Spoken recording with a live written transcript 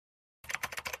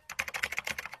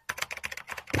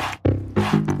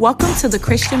Welcome to the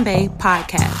Christian Bae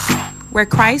podcast, where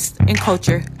Christ and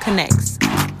culture connects.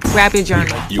 Grab your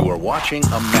journal. You are watching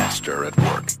a master at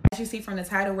work. As you see from the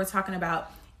title, we're talking about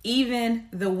even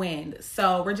the wind.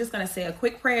 So we're just going to say a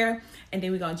quick prayer, and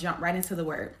then we're going to jump right into the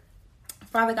word.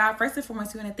 Father God, first and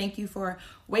foremost, we want to thank you for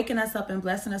waking us up and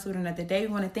blessing us with another day. We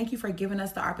want to thank you for giving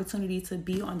us the opportunity to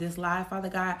be on this live, Father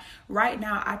God. Right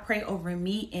now, I pray over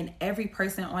me and every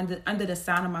person under the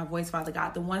sound of my voice, Father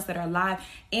God, the ones that are live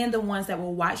and the ones that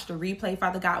will watch the replay,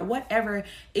 Father God, whatever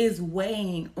is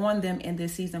weighing on them in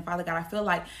this season, Father God. I feel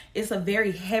like it's a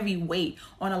very heavy weight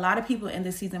on a lot of people in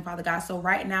this season, Father God. So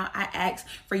right now, I ask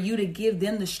for you to give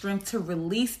them the strength to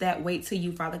release that weight to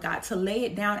you, Father God, to lay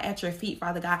it down at your feet,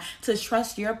 Father God, to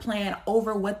trust your plan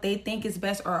over what they think is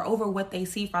best or over what they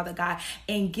see, Father God,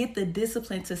 and get the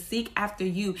discipline to seek after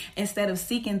you instead of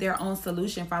seeking their own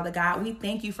solution, Father God. We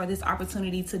thank you for this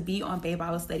opportunity to be on Bae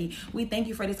Bible Study. We thank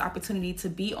you for this opportunity to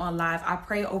be on live. I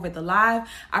pray over the live.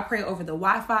 I pray over the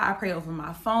Wi-Fi. I pray over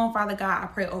my phone, Father God. I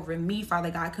pray over me, Father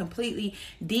God. Completely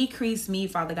decrease me,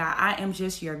 Father God. I am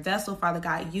just your vessel, Father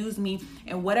God. Use me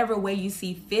in whatever way you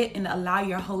see fit and allow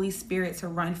your Holy Spirit to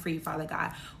run free, Father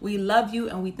God. We love you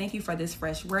and we thank you for this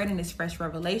fresh word and this fresh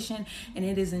revelation. And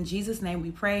it is in Jesus' name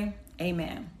we pray.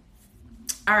 Amen.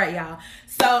 All right, y'all.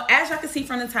 So as y'all can see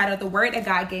from the title, the word that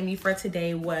God gave me for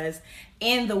today was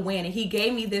in the wind. And he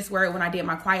gave me this word when I did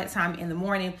my quiet time in the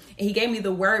morning. And he gave me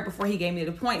the word before he gave me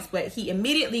the points, but he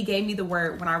immediately gave me the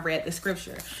word when I read the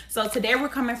scripture. So today we're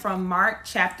coming from Mark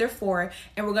chapter 4,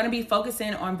 and we're going to be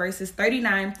focusing on verses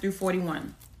 39 through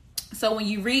 41. So when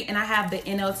you read, and I have the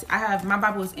NLT, my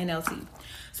Bible is NLT.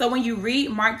 So when you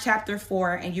read Mark chapter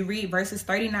 4 and you read verses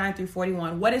 39 through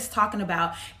 41, what it's talking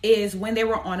about is when they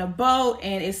were on a boat,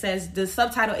 and it says, the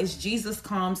subtitle is Jesus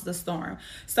Calms the Storm.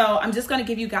 So I'm just going to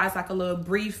give you guys like a little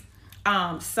brief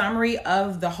summary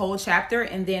of the whole chapter,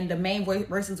 and then the main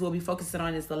verses we'll be focusing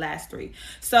on is the last three.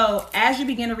 So as you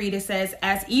begin to read, it says,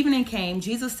 as evening came,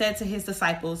 Jesus said to his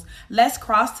disciples, let's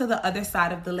cross to the other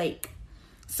side of the lake.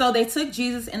 So they took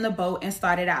Jesus in the boat and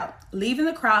started out, leaving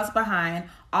the crowds behind,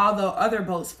 although other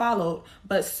boats followed.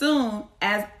 But soon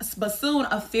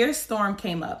a fierce storm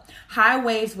came up. High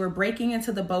waves were breaking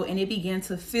into the boat, and it began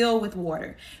to fill with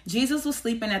water. Jesus was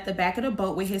sleeping at the back of the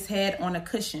boat with his head on a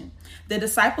cushion. The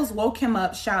disciples woke him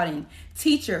up, shouting,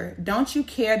 "Teacher, don't you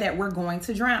care that we're going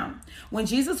to drown?" When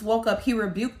Jesus woke up, he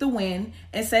rebuked the wind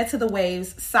and said to the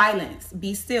waves, "Silence,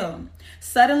 be still."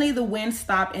 Suddenly the wind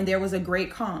stopped, and there was a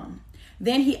great calm.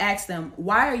 Then he asked them,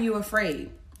 "Why are you afraid?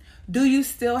 Do you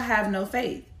still have no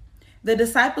faith?" The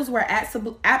disciples were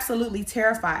absolutely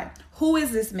terrified. "Who is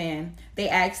this man?" they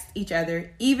asked each other.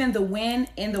 "Even the wind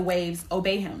and the waves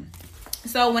obey him."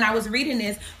 So when I was reading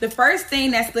this, the first thing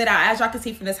that stood out, as y'all can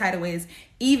see from the title, is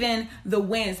even the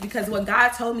winds, because what God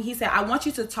told me, he said, I want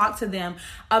you to talk to them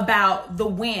about the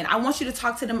wind. I want you to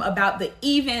talk to them about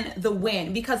the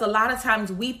wind, because a lot of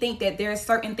times we think that there's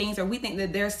certain things, or we think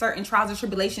that there's certain trials or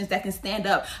tribulations that can stand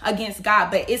up against God,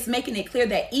 but it's making it clear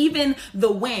that even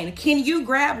the wind, can you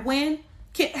grab wind?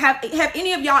 Have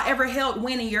any of y'all ever held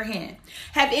wind in your hand?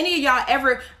 Have any of y'all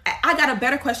ever, I got a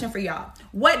better question for y'all.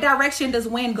 What direction does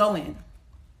wind go in?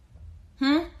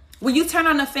 When you turn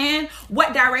on the fan,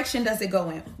 what direction does it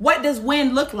go in? What does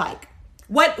wind look like?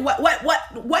 What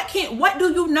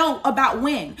do you know about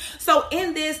wind? So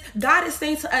in this, God is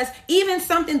saying to us, even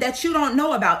something that you don't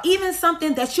know about, even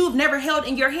something that you've never held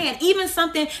in your hand, even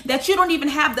something that you don't even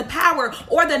have the power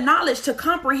or the knowledge to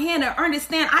comprehend or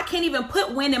understand. I can't even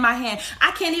put wind in my hand.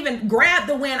 I can't even grab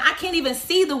the wind. I can't even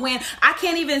see the wind. I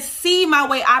can't even see my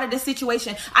way out of the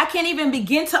situation. I can't even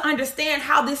begin to understand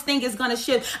how this thing is going to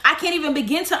shift. I can't even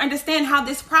begin to understand how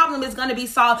this problem is going to be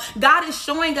solved. God is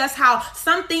showing us how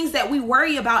some things that we worry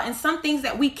about and some things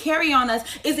that we carry on us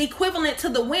is equivalent to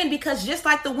the wind, because just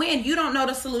like the wind, you don't know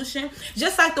the solution.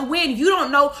 Just like the wind, you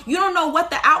don't know what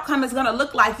the outcome is going to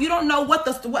look like. You don't know what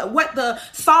the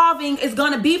solving is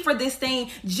going to be for this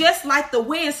thing, just like the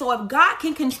wind. So if God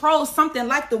can control something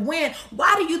like the wind,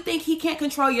 why do you think he can't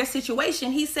control your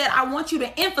situation? He said, I want you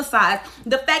to emphasize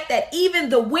the fact that even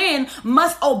the wind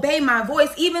must obey my voice.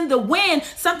 Even the wind,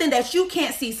 something that you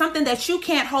can't see, something that you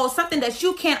can't hold, something that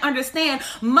you can't understand,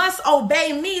 must obey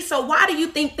me. So why do you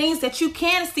think things that you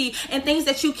can see and things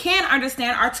that you can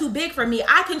understand are too big for me?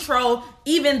 I control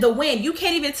even the wind. You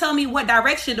can't even tell me what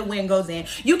direction the wind goes in.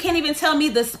 You can't even tell me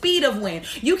the speed of wind.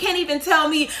 You can't even tell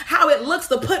me how it looks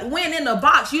to put wind in a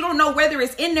box. You don't know whether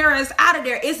it's in there or it's out of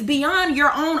there. It's beyond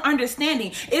your own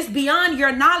understanding. It's beyond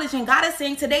your knowledge. And God is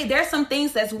saying today, there's some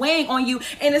things that's weighing on you,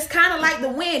 and it's kind of like the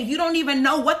wind. You don't even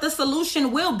know what the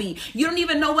solution will be. You don't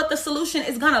even know what the solution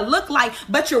is going to look like,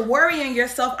 but you're worrying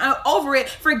yourself over it,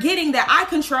 forgetting that I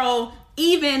control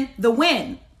even the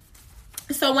wind.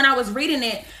 So when I was reading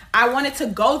it, I wanted to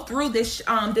go through this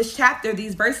chapter,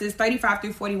 these verses 35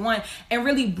 through 41, and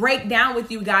really break down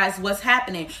with you guys what's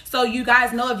happening. So you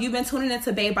guys know, if you've been tuning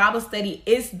into Babe Bible Study,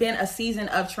 it's been a season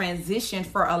of transition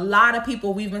for a lot of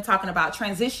people. We've been talking about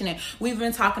transitioning. We've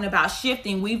been talking about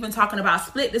shifting. We've been talking about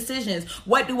split decisions.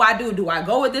 What do I do? Do I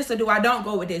go with this or do I don't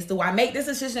go with this? Do I make this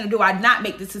decision or do I not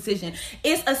make this decision?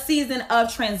 It's a season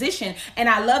of transition. And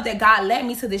I love that God led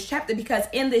me to this chapter, because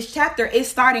in this chapter, it's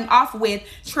starting off with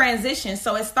transition.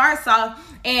 So it starts off,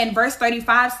 and verse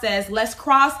 35 says, let's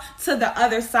cross to the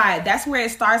other side. That's where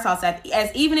it starts off.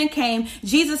 As evening came,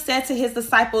 Jesus said to his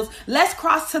disciples, let's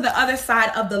cross to the other side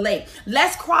of the lake.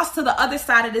 Let's cross to the other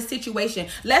side of the situation.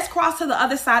 Let's cross to the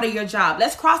other side of your job.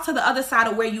 Let's cross to the other side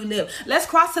of where you live. Let's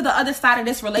cross to the other side of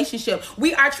this relationship.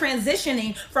 We are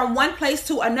transitioning from one place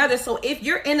to another. So if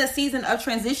you're in a season of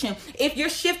transition, if you're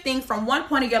shifting from one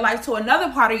point of your life to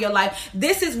another part of your life,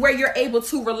 this is where you're able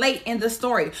to relate in the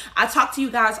story. I talk to you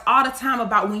guys all the time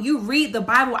about, when you read the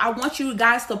Bible, I want you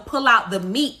guys to pull out the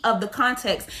meat of the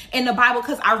context in the Bible,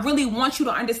 because I really want you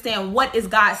to understand what is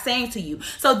God saying to you.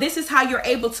 So this is how you're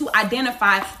able to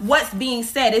identify what's being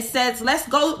said. It says, let's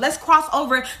cross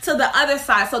over to the other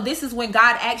side. So this is when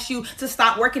God asks you to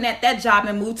stop working at that job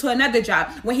and move to another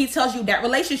job. When he tells you that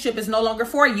relationship is no longer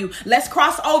for you, let's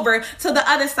cross over to the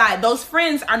other side. Those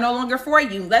friends are no longer for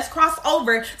you. Let's cross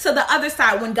over to the other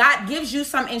side. When God gives you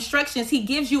some instructions, he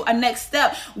gives you a next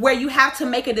step where you have to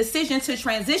make a decision to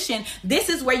transition. This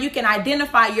is where you can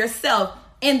identify yourself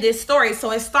in this story.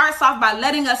 So it starts off by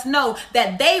letting us know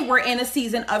that they were in a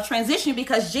season of transition,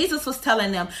 because Jesus was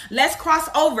telling them, let's cross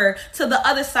over to the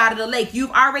other side of the lake.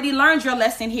 You've already learned your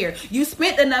lesson here. You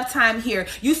spent enough time here.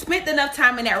 You spent enough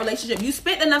time in that relationship. You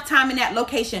spent enough time in that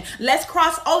location. Let's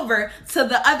cross over to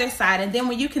the other side. And then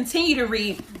when you continue to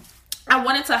read, I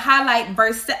wanted to highlight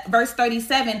verse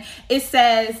 37. It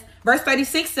says, verse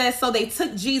 36 says, so they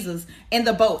took Jesus in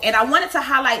the boat. And I wanted to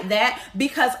highlight that,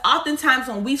 because oftentimes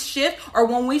when we shift or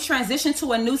when we transition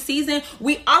to a new season,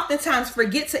 we oftentimes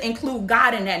forget to include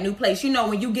God in that new place. You know,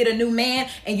 when you get a new man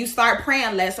and you start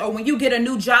praying less, or when you get a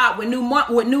new job with new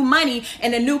money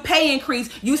and a new pay increase,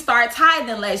 you start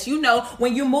tithing less. You know,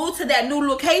 when you move to that new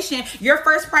location, your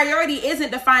first priority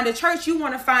isn't to find a church. You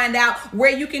want to find out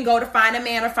where you can go to find a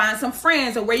man or find some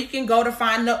friends, or where you can go to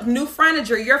find new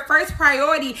furniture. Your first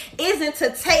priority isn't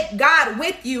to take God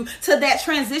with you to that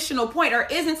transitional point, or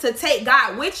isn't to take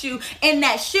God with you in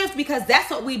that shift, because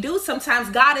that's what we do sometimes.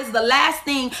 God is the last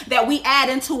thing that we add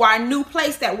into our new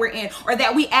place that we're in, or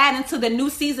that we add into the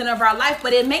new season of our life.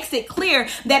 But it makes it clear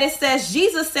that it says,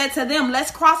 Jesus said to them,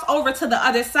 let's cross over to the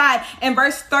other side. And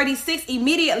verse 36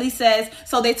 immediately says,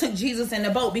 so they took Jesus in the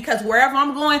boat, because wherever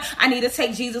I'm going, I need to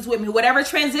take Jesus with me. Whatever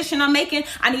transition I'm making,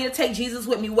 I need to take Jesus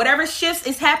with me. Whatever shifts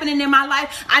is happening in my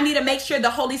life, I need to make sure the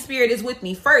Holy Spirit is with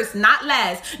me first, not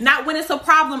last. Not when it's a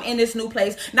problem in this new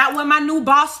place, not when my new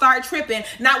boss start tripping,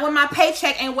 not when my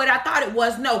paycheck ain't what I thought it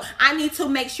was. No, I need to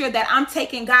make sure that I'm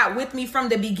taking God with me from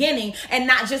the beginning, and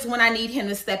not just when I need him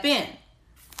to step in.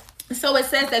 So it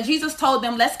says that Jesus told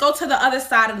them, let's go to the other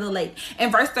side of the lake.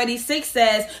 And verse 36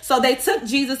 says, so they took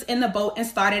Jesus in the boat and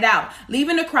started out,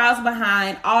 leaving the crowds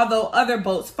behind, although other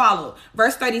boats followed.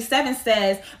 Verse 37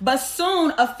 says, but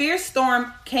soon a fierce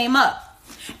storm came up.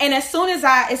 And as soon as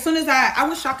I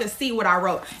wish I could see what I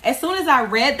wrote. As soon as I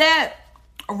read that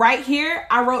right here,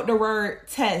 I wrote the word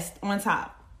test on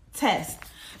top. Test.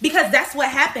 Because that's what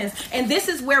happens. And this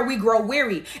is where we grow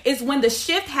weary, is when the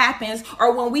shift happens,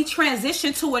 or when we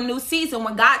transition to a new season,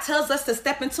 when God tells us to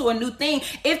step into a new thing.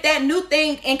 If that new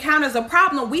thing encounters a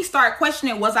problem, we start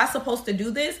questioning, was I supposed to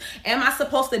do this? Am I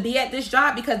supposed to be at this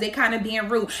job because they kind of being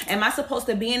rude? Am I supposed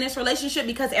to be in this relationship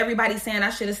because everybody's saying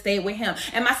I should have stayed with him?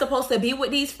 Am I supposed to be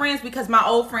with these friends because my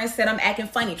old friends said I'm acting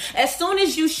funny? As soon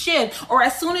as you shift, or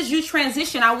as soon as you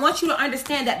transition, I want you to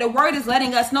understand that the word is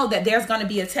letting us know that there's going to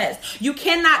be a test. You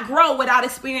cannot grow without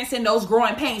experiencing those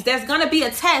growing pains. There's going to be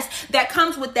a test that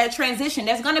comes with that transition.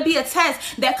 There's going to be a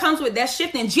test that comes with that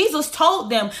shifting. Jesus told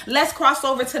them, let's cross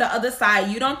over to the other side.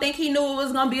 You don't think he knew it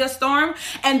was going to be a storm?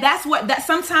 And that's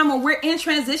sometimes when we're in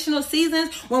transitional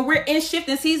seasons, when we're in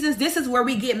shifting seasons, this is where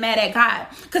we get mad at God.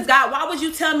 Because God, why would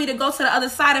you tell me to go to the other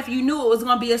side if you knew it was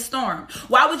going to be a storm?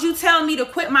 Why would you tell me to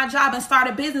quit my job and start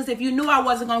a business if you knew I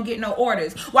wasn't going to get no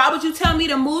orders? Why would you tell me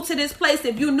to move to this place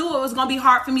if you knew it was going to be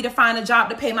hard for me to find a job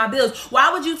to pay my bills?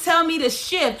 Why would you tell me to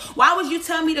shift? Why would you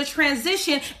tell me to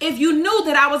transition if you knew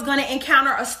that I was going to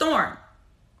encounter a storm?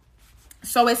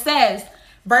 So it says,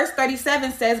 Verse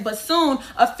 37 says, but soon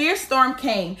a fierce storm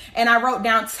came, and I wrote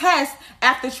down test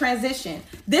after transition.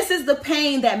 This is the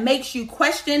pain that makes you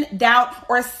question, doubt,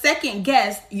 or second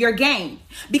guess your gain.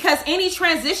 Because any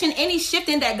transition, any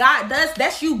shifting that God does,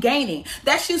 that's you gaining.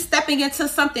 That's you stepping into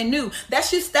something new.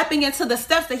 That's you stepping into the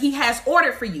steps that he has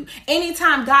ordered for you.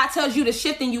 Anytime God tells you to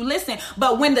shift and you listen,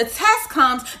 but when the test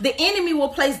comes, the enemy will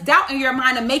place doubt in your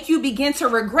mind and make you begin to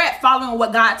regret following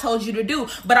what God told you to do.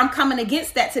 But I'm coming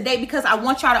against that today because I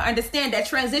want y'all to understand that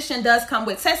transition does come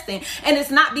with testing. And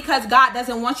it's not because God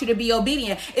doesn't want you to be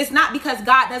obedient. It's not because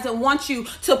God doesn't want you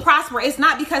to prosper. It's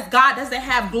not because God doesn't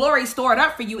have glory stored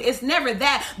up for you. It's never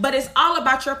that, but it's all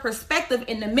about your perspective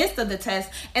in the midst of the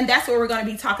test. And that's what we're going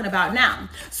to be talking about now.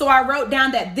 So I wrote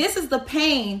down that this is the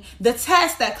pain, the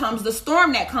test that comes, the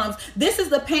storm that comes. This is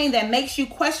the pain that makes you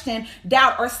question,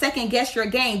 doubt, or second guess your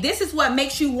gain. This is what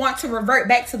makes you want to revert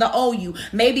back to the old you.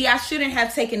 Maybe I shouldn't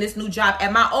have taken this new job.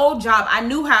 At my old job, I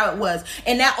knew how it was.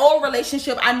 In that old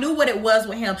relationship, I knew what it was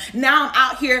with him. Now I'm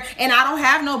out here and I don't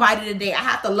have nobody today. I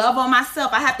have to love on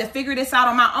myself. I have to figure this out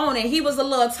on my own. And he was a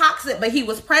little toxic, but he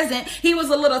was present. He was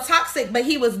a little toxic, but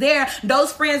he was there.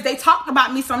 Those friends, they talked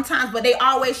about me sometimes, but they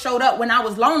always showed up when I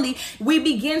was lonely. We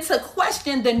begin to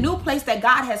question the new place that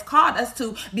God has called us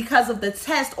to because of the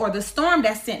test or the storm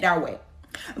that's sent our way.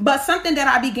 But something that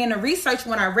I began to research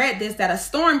when I read this, that a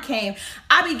storm came,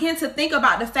 I began to think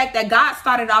about the fact that God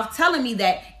started off telling me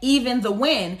that even the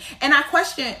wind. And I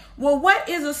questioned, well, what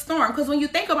is a storm? Because when you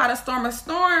think about a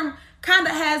storm kind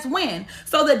of has wind.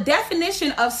 So the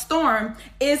definition of storm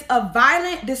is a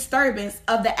violent disturbance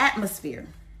of the atmosphere.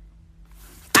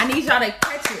 I need y'all to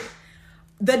catch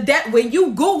it. When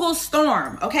you Google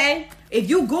storm, okay? If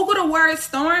you Google the word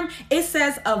storm, it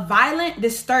says a violent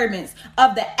disturbance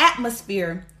of the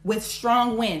atmosphere with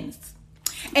strong winds.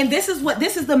 And this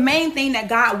is the main thing that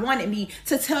God wanted me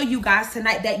to tell you guys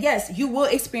tonight, that yes, you will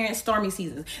experience stormy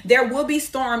seasons. There will be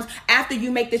storms after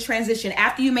you make the transition,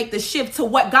 after you make the shift to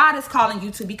what God is calling you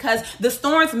to, because the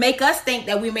storms make us think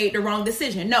that we made the wrong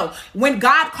decision. No, when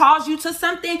God calls you to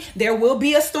something, there will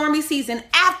be a stormy season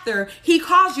after he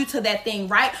calls you to that thing,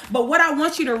 right? But what I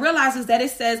want you to realize is that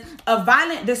it says a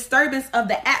violent disturbance of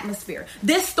the atmosphere.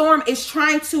 This storm is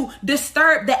trying to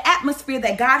disturb the atmosphere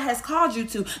that God has called you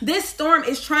to. This storm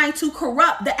is trying to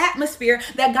corrupt the atmosphere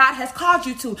that God has called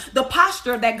you to, the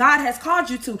posture that God has called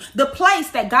you to, the place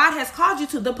that God has called you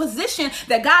to, the position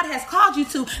that God has called you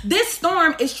to. This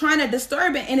storm is trying to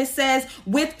disturb it, and it says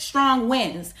with strong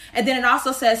winds. And then it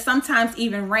also says sometimes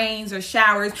even rains or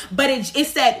showers, but it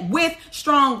said with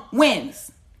strong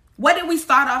winds. What did we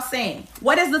start off saying?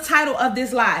 What is the title of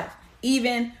this live?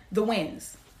 Even the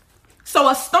winds. So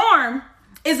a storm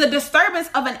is a disturbance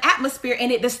of an atmosphere,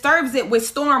 and it disturbs it with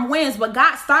storm winds. But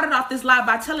God started off this live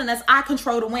by telling us, I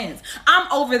control the winds.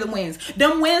 I'm over the winds.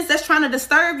 Them winds that's trying to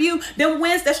disturb you, them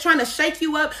winds that's trying to shake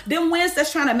you up, them winds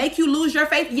that's trying to make you lose your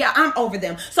faith. Yeah, I'm over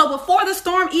them. So before the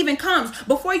storm even comes,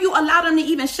 before you allow them to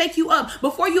even shake you up,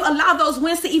 before you allow those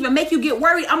winds to even make you get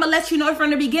worried, I'm going to let you know from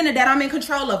the beginning that I'm in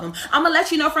control of them. I'm going to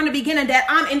let you know from the beginning that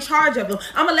I'm in charge of them.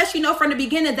 I'm going to let you know from the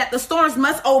beginning that the storms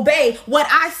must obey what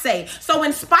I say. So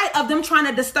in spite of them trying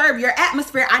to disturb your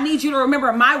atmosphere, I need you to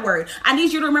remember my word. I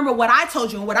need you to remember what I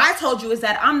told you. And what I told you is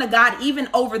that I'm the God even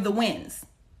over the winds.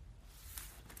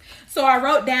 So I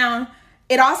wrote down,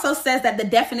 it also says that the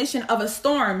definition of a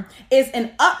storm is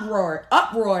an uproar,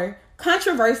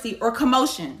 controversy, or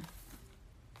commotion.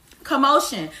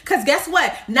 Because guess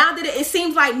what? Now that it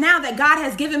seems like now that God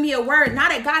has given me a word, now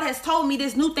that God has told me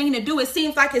this new thing to do, it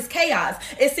seems like it's chaos.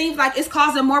 It seems like it's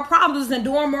causing more problems than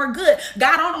doing more good.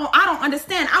 God, I don't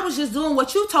understand. I was just doing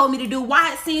what you told me to do.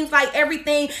 Why it seems like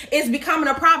everything is becoming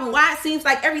a problem? Why it seems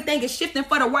like everything is shifting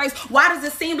for the worse? Why does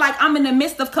it seem like I'm in the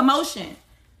midst of commotion?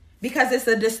 Because it's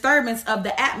a disturbance of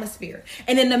the atmosphere.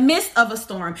 And in the midst of a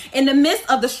storm, in the midst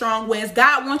of the strong winds,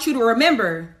 God wants you to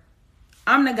remember,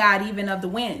 I'm the God even of the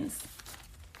winds.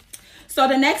 So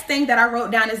the next thing that I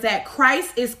wrote down is that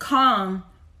Christ is calm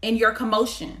in your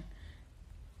commotion.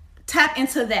 Tap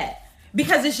into that,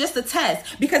 because it's just a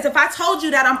test. Because if I told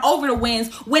you that I'm over the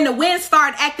winds, when the winds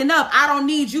start acting up, I don't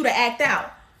need you to act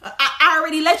out. I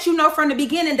already let you know from the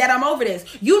beginning that I'm over this.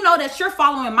 You know that you're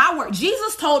following my word.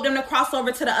 Jesus told them to cross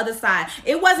over to the other side.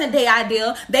 It wasn't their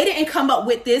idea. They didn't come up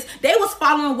with this. They was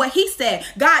following what he said.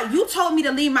 God, you told me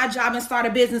to leave my job and start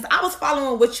a business. I was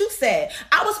following what you said.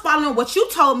 I was following what you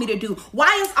told me to do.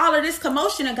 Why is all of this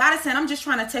commotion? And God is saying, I'm just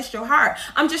trying to test your heart.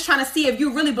 I'm just trying to see if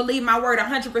you really believe my word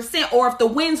 100%, or if the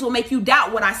winds will make you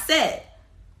doubt what I said.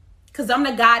 Because I'm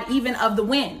the God even of the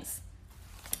winds.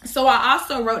 So I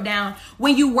also wrote down,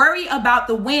 when you worry about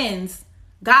the winds,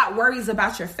 God worries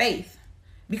about your faith.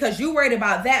 because you worried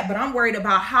about that, but I'm worried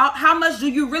about how much do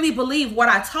you really believe what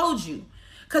I told you?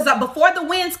 Because before the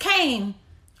winds came,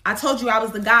 I told you I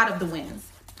was the God of the winds.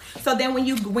 So then when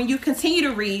you continue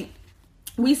to read,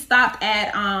 we stopped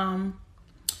at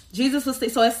Jesus was,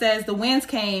 so it says the winds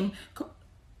came,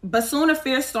 but soon a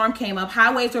fierce storm came up.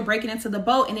 High waves were breaking into the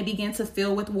boat and it began to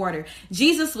fill with water.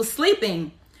 Jesus was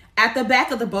sleeping at the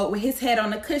back of the boat with his head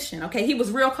on a cushion. Okay, he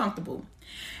was real comfortable.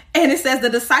 And it says the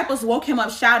disciples woke him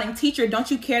up shouting, "Teacher, don't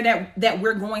you care that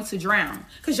we're going to drown?"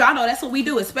 Because y'all know that's what we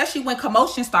do, especially when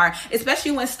commotion starts,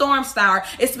 especially when storms start,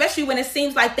 especially when it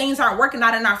seems like things aren't working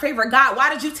out in our favor. God,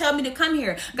 why did you tell me to come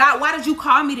here? God, why did you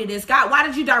call me to this? God, why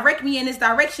did you direct me in this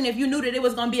direction if you knew that it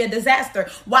was going to be a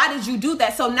disaster? Why did you do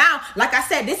that? So now, like I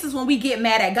said, this is when we get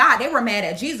mad at God. They were mad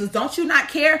at Jesus. Don't you not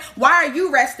care? Why are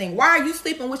you resting? Why are you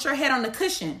sleeping with your head on the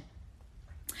cushion?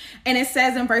 And it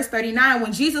says in verse 39,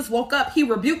 when Jesus woke up, he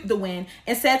rebuked the wind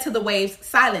and said to the waves,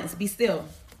 "Silence, be still."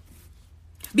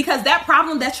 Because that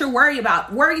problem that you're worrying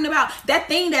about, that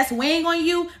thing that's weighing on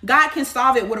you, God can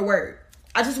solve it with a word.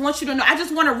 I just want you to know,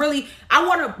 I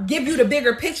want to give you the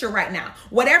bigger picture right now.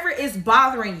 Whatever is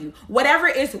bothering you, whatever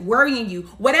is worrying you,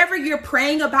 whatever you're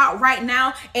praying about right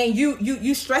now, and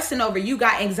you stressing over, you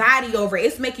got anxiety over,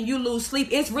 it's making you lose sleep,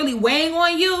 it's really weighing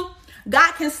on you.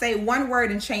 God can say one word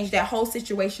and change that whole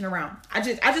situation around. I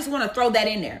just want to throw that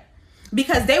in there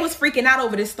because they was freaking out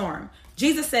over this storm.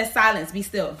 Jesus says, "Silence, be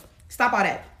still." Stop all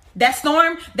that. That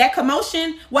storm, that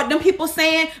commotion, what them people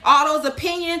saying, all those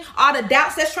opinions, all the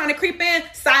doubts that's trying to creep in,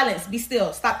 silence, be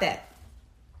still. Stop that.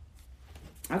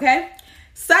 Okay?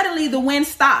 Suddenly the wind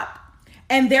stopped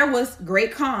and there was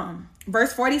great calm.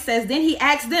 Verse 40 says, then he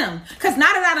asked them, because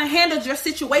now that I done handled your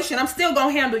situation, I'm still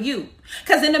going to handle you.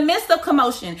 Because in the midst of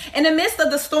commotion, in the midst of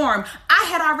the storm, I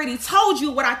had already told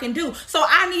you what I can do. So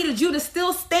I needed you to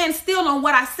still stand still on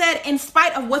what I said in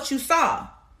spite of what you saw.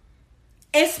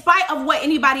 In spite of what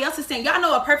anybody else is saying. Y'all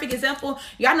know a perfect example.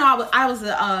 Y'all know I was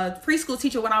a preschool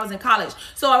teacher when I was in college.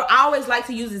 So I always like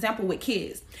to use example with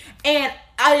kids. And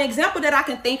an example that I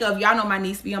can think of, y'all know my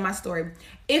niece be on my story.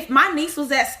 If my niece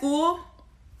was at school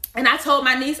and I told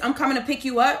my niece, I'm coming to pick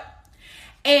you up,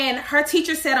 and her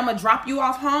teacher said, I'm going to drop you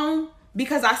off home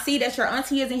because I see that your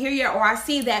auntie isn't here yet, or I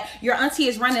see that your auntie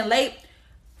is running late,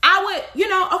 I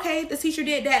would, okay, the teacher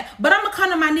did that. But I'm going to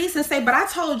come to my niece and say, but I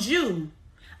told you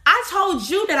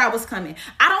that I was coming.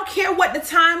 I don't care what the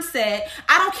time said.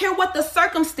 I don't care what the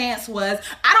circumstance was.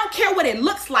 I don't care what it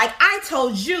looks like. I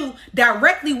told you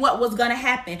directly what was going to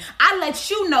happen. I let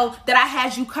you know that I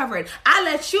had you covered. I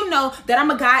let you know that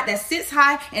I'm a God that sits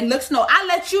high and looks low. I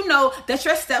let you know that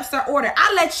your steps are ordered.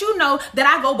 I let you know that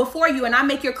I go before you and I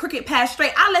make your crooked path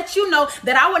straight. I let you know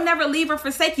that I would never leave or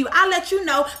forsake you. I let you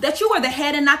know that you are the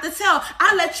head and not the tail.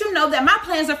 I let you know that my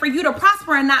plans are for you to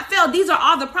prosper and not fail. These are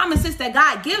all the promises that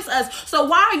God gives us. So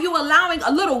why are you allowing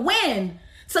a little wind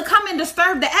to come and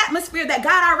disturb the atmosphere that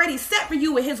God already set for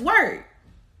you with his word?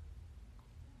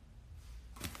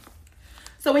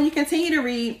 So when you continue to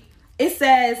read, it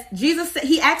says, Jesus,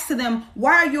 he asked to them,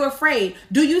 why are you afraid?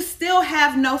 Do you still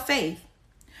have no faith?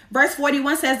 Verse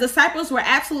 41 says, disciples were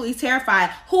absolutely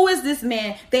terrified. Who is this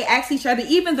man? They asked each other.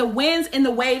 Even the winds and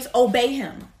the waves obey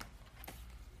him.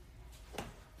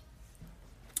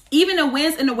 Even the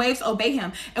winds and the waves obey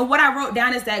him. And what I wrote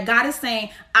down is that God is saying,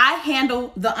 I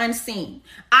handle the unseen.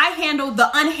 I handle the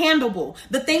unhandleable.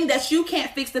 The thing that you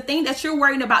can't fix, the thing that you're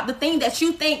worrying about, the thing that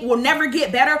you think will never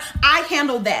get better. I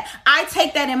handle that. I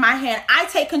take that in my hand. I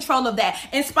take control of that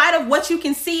in spite of what you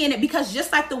can see in it. Because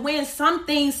just like the wind, some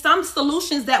things, some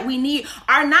solutions that we need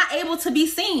are not able to be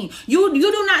seen. You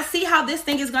do not see how this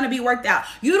thing is going to be worked out.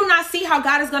 You do not see how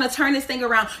God is going to turn this thing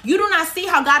around. You do not see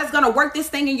how God is going to work this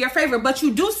thing in your favor. But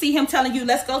you do see him telling you,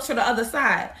 let's go to the other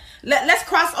side. Let's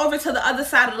cross over to the other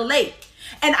side of the lake.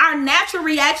 And our natural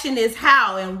reaction is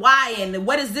how and why and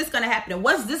what is this going to happen and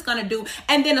what's this going to do?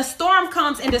 And then a storm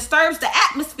comes and disturbs the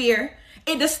atmosphere.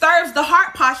 It disturbs the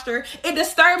heart posture. It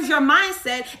disturbs your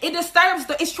mindset.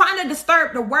 It's trying to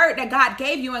disturb the word that God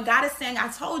gave you. And God is saying, I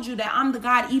told you that I'm the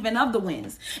God even of the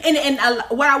winds. And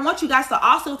what I want you guys to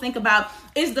also think about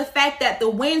is the fact that the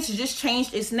winds just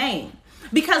changed its name.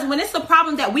 Because when it's a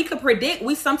problem that we could predict,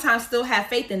 we sometimes still have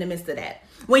faith in the midst of that.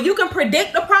 When you can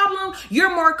predict the problem,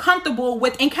 you're more comfortable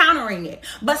with encountering it.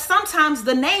 But sometimes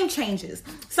the name changes.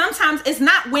 Sometimes it's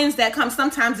not winds that come.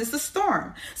 Sometimes it's a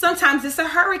storm. Sometimes it's a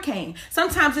hurricane.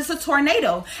 Sometimes it's a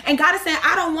tornado. And God is saying,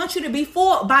 I don't want you to be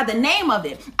fooled by the name of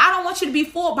it. I don't want you to be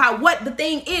fooled by what the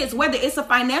thing is, whether it's a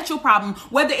financial problem,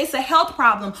 whether it's a health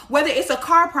problem, whether it's a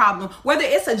car problem, whether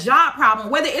it's a job problem,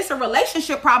 whether it's a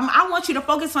relationship problem. I want you to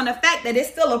focus on the fact that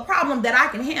it's still a problem that I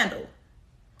can handle.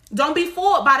 Don't be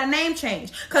fooled by the name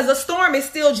change, because a storm is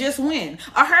still just wind.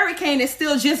 A hurricane is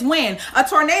still just wind. A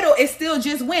tornado is still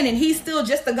just wind, and he's still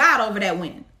just the God over that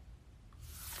wind.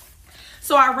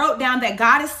 So I wrote down that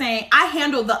God is saying, I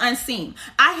handle the unseen.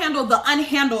 I handle the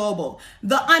unhandleable.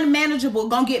 The unmanageable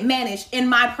gonna get managed in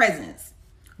my presence.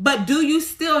 But do you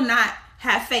still not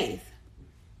have faith?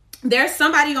 There's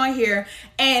somebody on here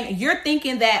and you're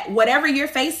thinking that whatever you're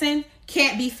facing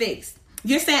can't be fixed.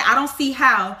 You're saying, I don't see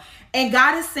how. And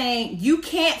God is saying, you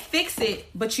can't fix it,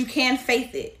 but you can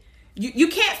faith it. You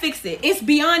can't fix it. It's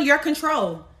beyond your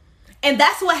control. And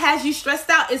that's what has you stressed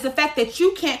out, is the fact that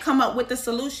you can't come up with the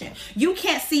solution. You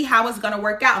can't see how it's going to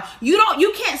work out.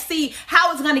 You can't see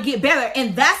how it's going to get better.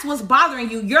 And that's what's bothering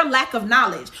you. Your lack of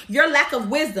knowledge, your lack of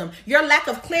wisdom, your lack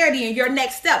of clarity in your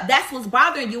next step. That's what's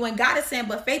bothering you. And God is saying,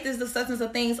 but faith is the substance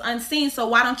of things unseen. So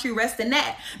why don't you rest in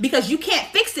that? Because you can't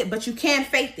fix it, but you can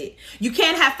faith it. You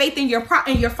can't have faith in your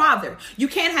Father. You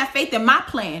can't have faith in my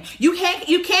plan. You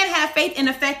can't have faith in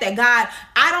the fact that, God,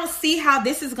 I don't see how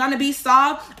this is going to be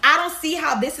solved. I don't see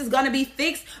how this is going to be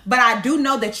fixed, but I do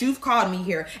know that you've called me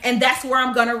here, and that's where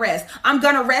I'm going to rest. I'm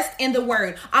going to rest in the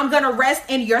word. I'm going to rest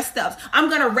in your steps. I'm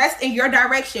going to rest in your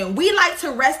direction. We like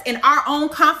to rest in our own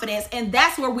confidence, and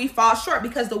that's where we fall short,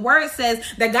 because the word says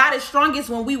that God is strongest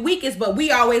when we weakest, but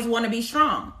we always want to be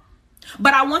strong.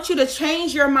 But I want you to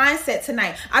change your mindset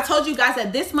tonight. I told you guys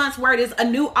that this month's word is a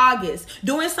new August,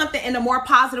 doing something in a more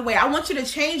positive way. I want you to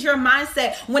change your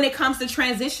mindset when it comes to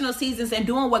transitional seasons and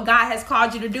doing what God has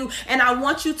called you to do. And I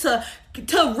want you to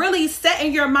really set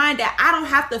in your mind that I don't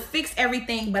have to fix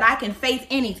everything, but I can faith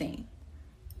anything.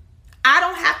 I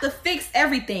don't have to fix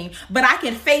everything, but I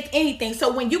can faith anything.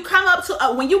 So when you come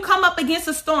up against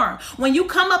a storm, when you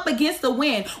come up against the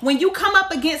wind, when you come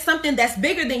up against something that's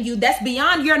bigger than you, that's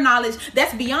beyond your knowledge,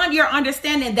 that's beyond your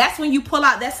understanding, that's when you pull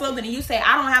out that slogan and you say,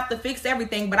 I don't have to fix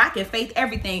everything, but I can faith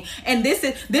everything. And this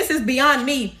is beyond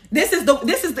me. This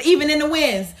is even in the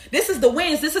winds. This is the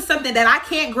winds. This is something that I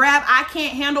can't grab, I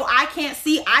can't handle, I can't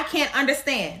see, I can't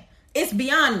understand. It's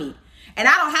beyond me. And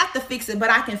I don't have to fix it,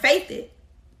 but I can faith it.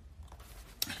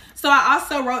 So I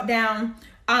also wrote down,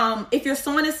 if you're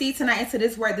sowing a seed tonight into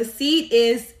this word, the seed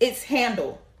it's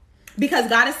handled, because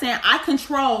God is saying, I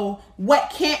control what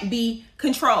can't be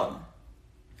controlled.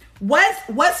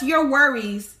 What's your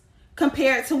worries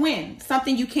compared to when?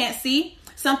 Something you can't see,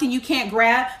 something you can't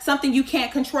grab, something you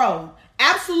can't control.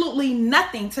 Absolutely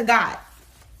nothing to God.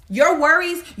 Your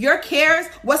worries, your cares,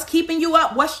 what's keeping you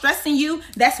up, what's stressing you,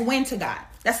 that's when to God.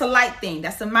 That's a light thing.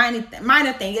 That's a minor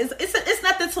thing. It's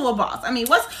nothing to a boss. I mean,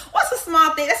 what's a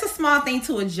small thing? That's a small thing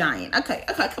to a giant. Okay,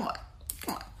 come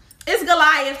on. It's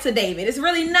Goliath to David. It's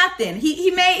really nothing. He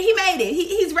made it.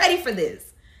 He's ready for this.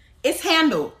 It's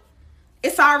handled.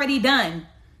 It's already done.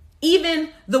 Even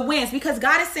the winds, because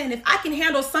God is saying, if I can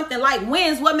handle something like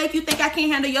winds, what make you think I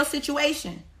can't handle your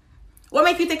situation? What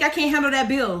make you think I can't handle that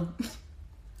bill?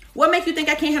 What make you think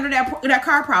I can't handle that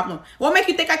car problem? What make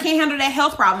you think I can't handle that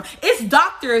health problem? It's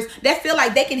doctors that feel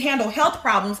like they can handle health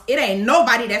problems. It ain't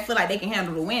nobody that feel like they can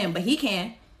handle the wind, but he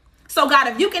can. So God,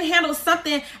 if you can handle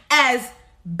something as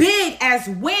big as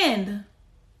wind,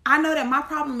 I know that my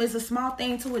problem is a small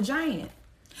thing to a giant.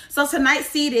 So tonight's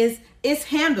seed is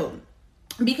handled,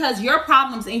 because your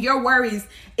problems and your worries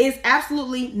is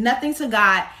absolutely nothing to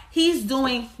God. He's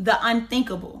doing the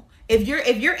unthinkable. If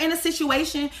you're in a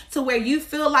situation to where you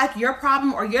feel like your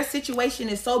problem or your situation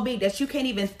is so big that you can't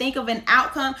even think of an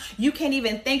outcome, you can't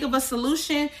even think of a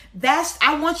solution,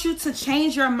 I want you to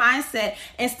change your mindset.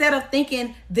 Instead of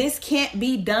thinking this can't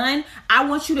be done, I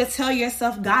want you to tell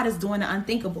yourself God is doing the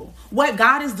unthinkable. What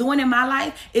God is doing in my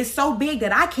life is so big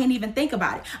that I can't even think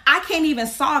about it. I can't even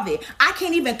solve it. I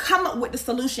can't even come up with the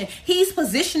solution. He's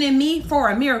positioning me for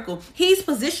a miracle. He's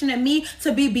positioning me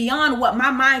to be beyond what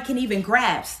my mind can even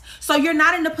grasp. So you're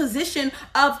not in the position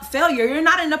of failure. You're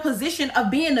not in the position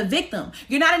of being a victim.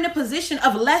 You're not in the position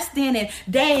of less than and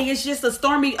dang, it's just a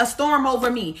storm over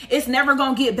me. It's never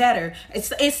going to get better.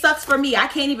 It sucks for me. I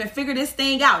can't even figure this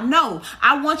thing out. No,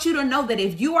 I want you to know that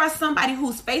if you are somebody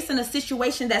who's facing a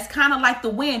situation that's kind of like the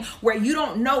wind, where you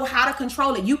don't know how to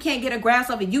control it, you can't get a grasp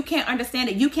of it, you can't understand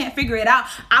it, you can't figure it out,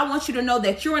 I want you to know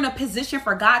that you're in a position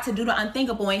for God to do the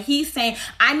unthinkable. And he's saying,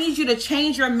 I need you to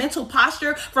change your mental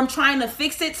posture from trying to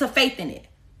fix it to faith in it.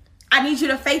 I need you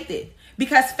to faith it,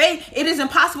 because faith, it is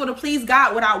impossible to please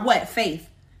God without what? Faith.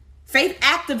 Faith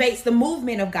activates the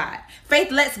movement of God.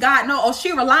 Faith lets God know, oh,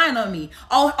 she relying on me.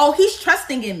 Oh, he's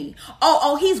trusting in me.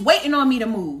 Oh, he's waiting on me to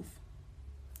move.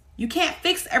 You can't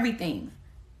fix everything,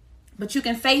 but you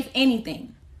can faith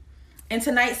anything. And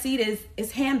tonight's seed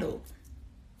is handled.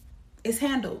 It's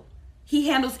handled. He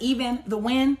handles even the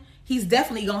wind. He's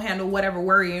definitely going to handle whatever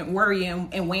worrying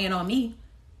and weighing on me.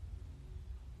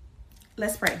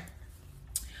 Let's pray.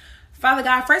 Father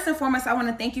God, first and foremost, I want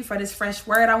to thank you for this fresh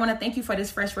word. I want to thank you for this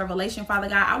fresh revelation, Father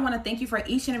God. I want to thank you for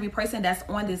each and every person that's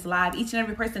on this live, each and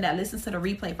every person that listens to the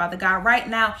replay, Father God. Right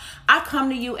now, I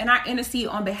come to you and I intercede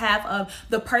on behalf of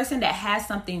the person that has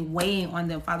something weighing on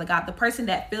them, Father God. The person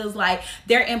that feels like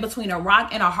they're in between a rock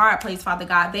and a hard place, Father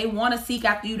God. They want to seek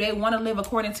after you. They want to live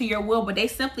according to your will, but they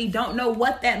simply don't know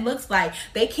what that looks like.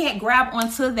 They can't grab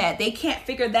onto that. They can't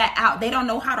figure that out. They don't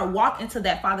know how to walk into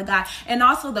that, Father God. And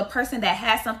also the person that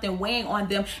has something weighing on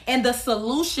them, and the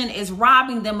solution is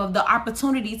robbing them of the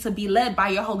opportunity to be led by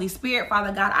your Holy Spirit,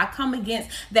 Father God. I come against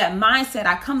that mindset.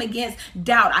 I come against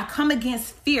doubt. I come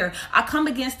against fear. I come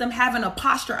against them having a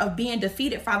posture of being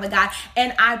defeated, Father God.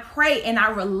 And I pray and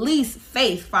I release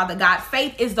faith, Father God.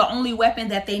 Faith is the only weapon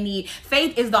that they need.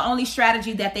 Faith is the only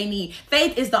strategy that they need.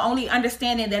 Faith is the only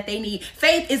understanding that they need.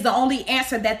 Faith is the only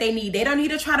answer that they need. They don't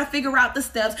need to try to figure out the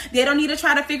steps. They don't need to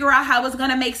try to figure out how it's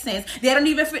going to make sense. They don't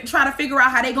even try to figure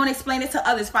out how they're going to explain it to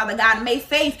others, Father God. May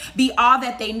faith be all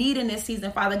that they need in this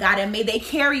season, Father God, and may they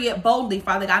carry it boldly,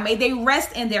 Father God. May they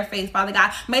rest in their faith, Father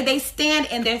God. May they stand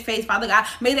in their faith, Father God.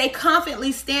 May they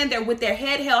confidently stand there with their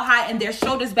head held high and their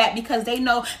shoulders back, because they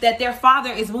know that their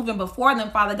Father is moving before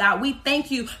them, Father God. We thank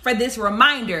you for this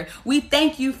reminder. We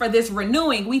thank you for this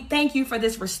renewing. We thank you for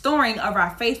this restoring of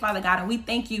our faith, Father God, and we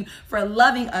thank you for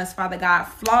loving us, Father God,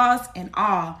 flaws and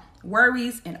all,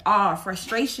 worries and all,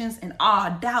 frustrations and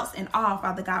all, doubts and all,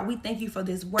 Father God. We thank you for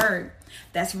this word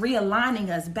that's realigning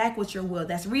us back with your will,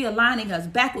 that's realigning us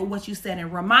back with what you said,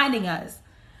 and reminding us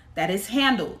that it's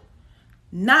handled,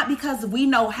 not because we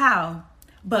know how,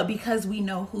 but because we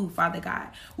know who, Father God.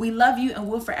 We love you and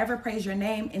will forever praise your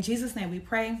name. In Jesus' name we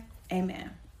pray. Amen.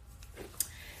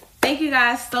 Thank you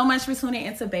guys so much for tuning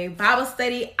into Babe Bible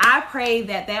Study. I pray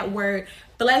that that word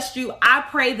blessed you. I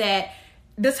pray that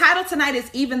the title tonight is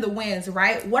Even the Winds,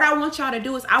 right? What I want y'all to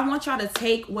do is I want y'all to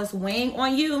take what's weighing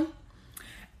on you,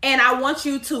 and I want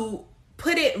you to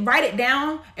write it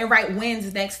down and write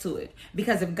winds next to it.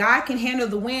 Because if God can handle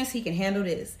the winds, he can handle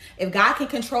this. If God can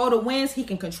control the winds, he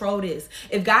can control this.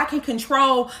 If God can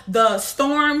control the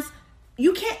storms,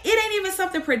 you can't, it ain't even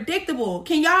something predictable.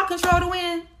 Can y'all control the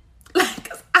wind? Like,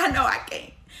 'cause I know I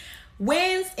can't.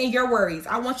 Winds and your worries.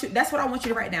 That's what I want you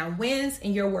to write down. Winds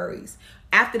and your worries.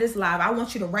 After this live, I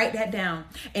want you to write that down.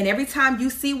 And every time you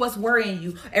see what's worrying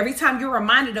you, every time you're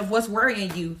reminded of what's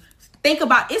worrying you, think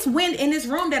about, it's wind in this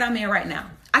room that I'm in right now.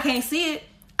 I can't see it.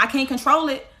 I can't control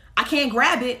it. I can't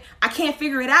grab it. I can't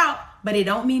figure it out, but it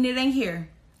don't mean it ain't here.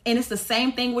 And it's the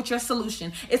same thing with your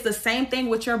solution. It's the same thing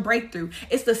with your breakthrough.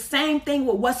 It's the same thing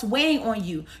with what's weighing on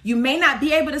you. You may not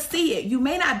be able to see it. You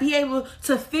may not be able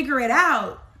to figure it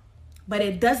out, but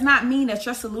it does not mean that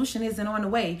your solution isn't on the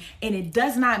way. And it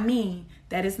does not mean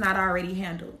that it's not already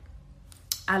handled.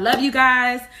 I love you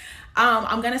guys.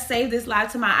 I'm going to save this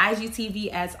live to my IGTV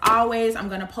as always. I'm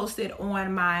going to post it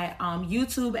on my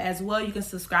YouTube as well. You can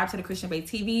subscribe to the Christian Bae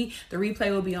TV. The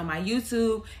replay will be on my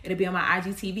YouTube. It'll be on my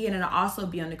IGTV, and it'll also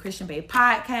be on the Christian Bae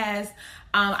podcast.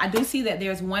 I do see that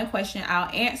there's one question. I'll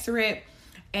answer it.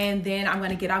 And then I'm going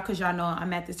to get out because y'all know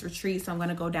I'm at this retreat. So I'm going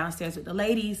to go downstairs with the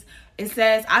ladies. It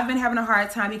says, I've been having a hard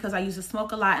time because I used to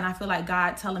smoke a lot. And I feel like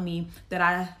God telling me that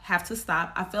I have to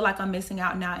stop. I feel like I'm missing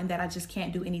out now and that I just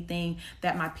can't do anything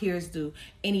that my peers do.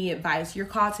 Any advice? You're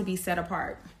called to be set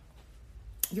apart.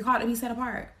 You're called to be set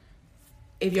apart.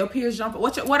 If your peers jump,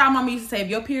 what our mama used to say, if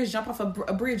your peers jump off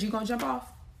a bridge, you going to jump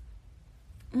off?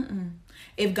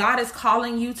 If God is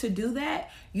calling you to do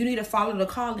that, you need to follow the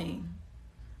calling,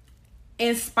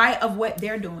 in spite of what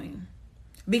they're doing.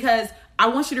 Because I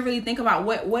want you to really think about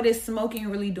what is smoking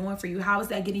really doing for you. How is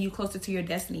that getting you closer to your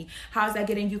destiny? How is that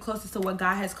getting you closer to what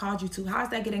God has called you to? How is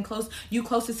that getting you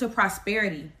closer to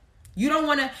prosperity?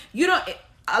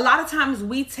 A lot of times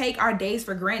we take our days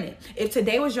for granted. If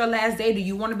today was your last day, do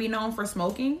you want to be known for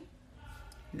smoking?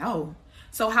 No.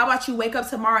 So how about you wake up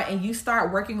tomorrow and you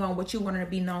start working on what you want to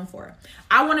be known for?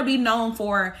 I want to be known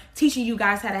for teaching you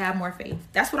guys how to have more faith.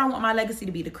 That's what I want my legacy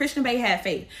to be. The Christian Bae had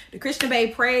faith. The Christian Bae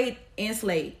prayed and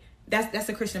slayed. That's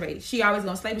the Christian Bae. She always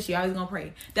gonna slay, but she always gonna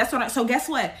pray. So guess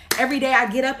what? Every day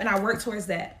I get up and I work towards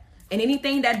that. And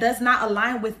anything that does not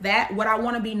align with that, what I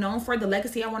want to be known for, the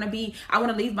legacy I want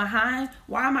to leave behind,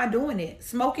 why am I doing it?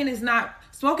 Smoking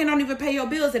don't even pay your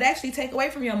bills. It actually take away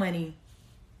from your money.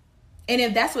 And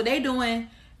if that's what they're doing,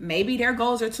 maybe their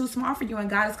goals are too small for you and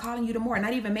God is calling you to more.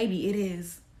 Not even maybe, it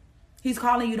is. He's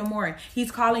calling you to more.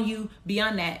 He's calling you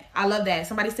beyond that. I love that.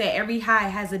 Somebody said every high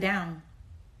has a down.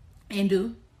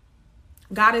 And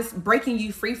God is breaking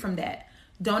you free from that.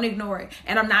 Don't ignore it.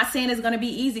 And I'm not saying it's going to be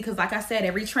easy, because like I said,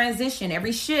 every transition,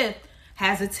 every shift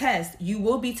has a test. You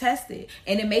will be tested.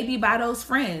 And it may be by those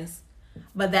friends.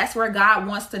 But that's where God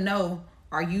wants to know,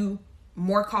 are you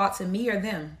more called to me or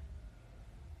them?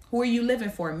 Who are you living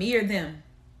for, me or them?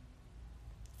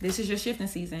 This is your shifting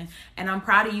season. And I'm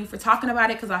proud of you for talking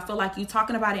about it, because I feel like you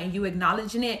talking about it and you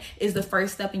acknowledging it is the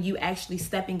first step in you actually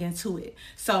stepping into it.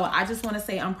 So I just want to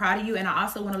say I'm proud of you. And I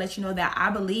also want to let you know that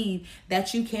I believe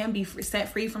that you can be set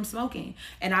free from smoking.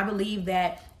 And I believe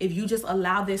that if you just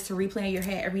allow this to replay in your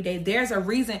head every day, there's a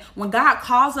reason. When God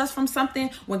calls us from something,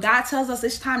 when God tells us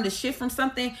it's time to shift from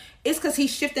something, it's because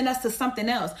he's shifting us to something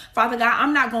else. Father God,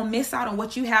 I'm not going to miss out on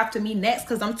what you have to me next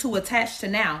because I'm too attached to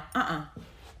now.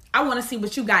 I want to see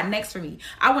what you got next for me.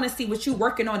 I want to see what you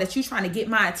working on that you trying to get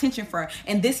my attention for.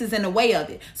 And this is in the way of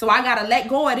it. So I got to let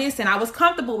go of this. And I was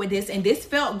comfortable with this. And this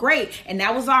felt great. And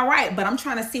that was all right. But I'm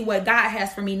trying to see what God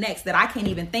has for me next that I can't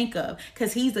even think of.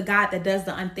 Because he's the God that does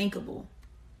the unthinkable.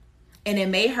 And it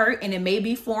may hurt and it may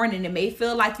be foreign and it may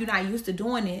feel like you're not used to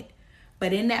doing it.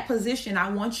 But in that position,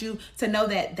 I want you to know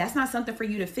that that's not something for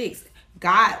you to fix.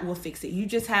 God will fix it. You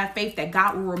just have faith that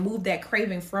God will remove that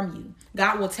craving from you.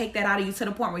 God will take that out of you to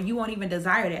the point where you won't even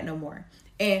desire that no more.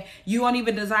 And you won't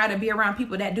even desire to be around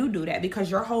people that do that, because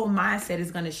your whole mindset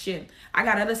is going to shift. I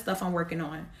got other stuff I'm working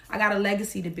on. I got a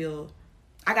legacy to build.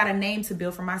 I got a name to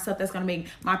build for myself that's going to make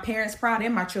my parents proud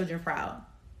and my children proud.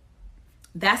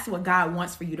 That's what God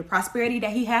wants for you. The prosperity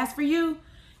that he has for you,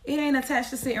 it ain't attached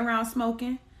to sitting around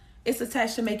smoking. It's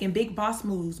attached to making big boss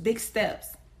moves, big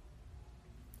steps.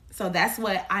 So that's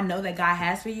what I know that God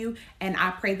has for you. And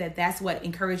I pray that that's what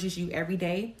encourages you every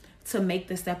day to make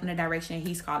the step in the direction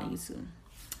he's calling you to.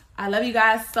 I love you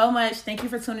guys so much. Thank you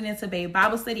for tuning in to Babe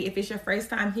Bible Study. If it's your first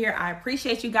time here, I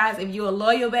appreciate you guys. If you're a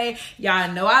loyal babe, y'all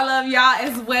know I love y'all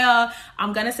as well.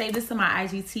 I'm going to save this to my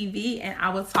IGTV, and I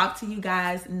will talk to you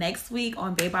guys next week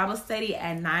on Babe Bible Study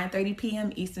at 9:30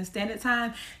 p.m. Eastern Standard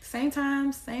Time. Same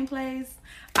place.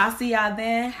 I'll see y'all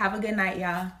then. Have a good night,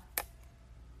 y'all.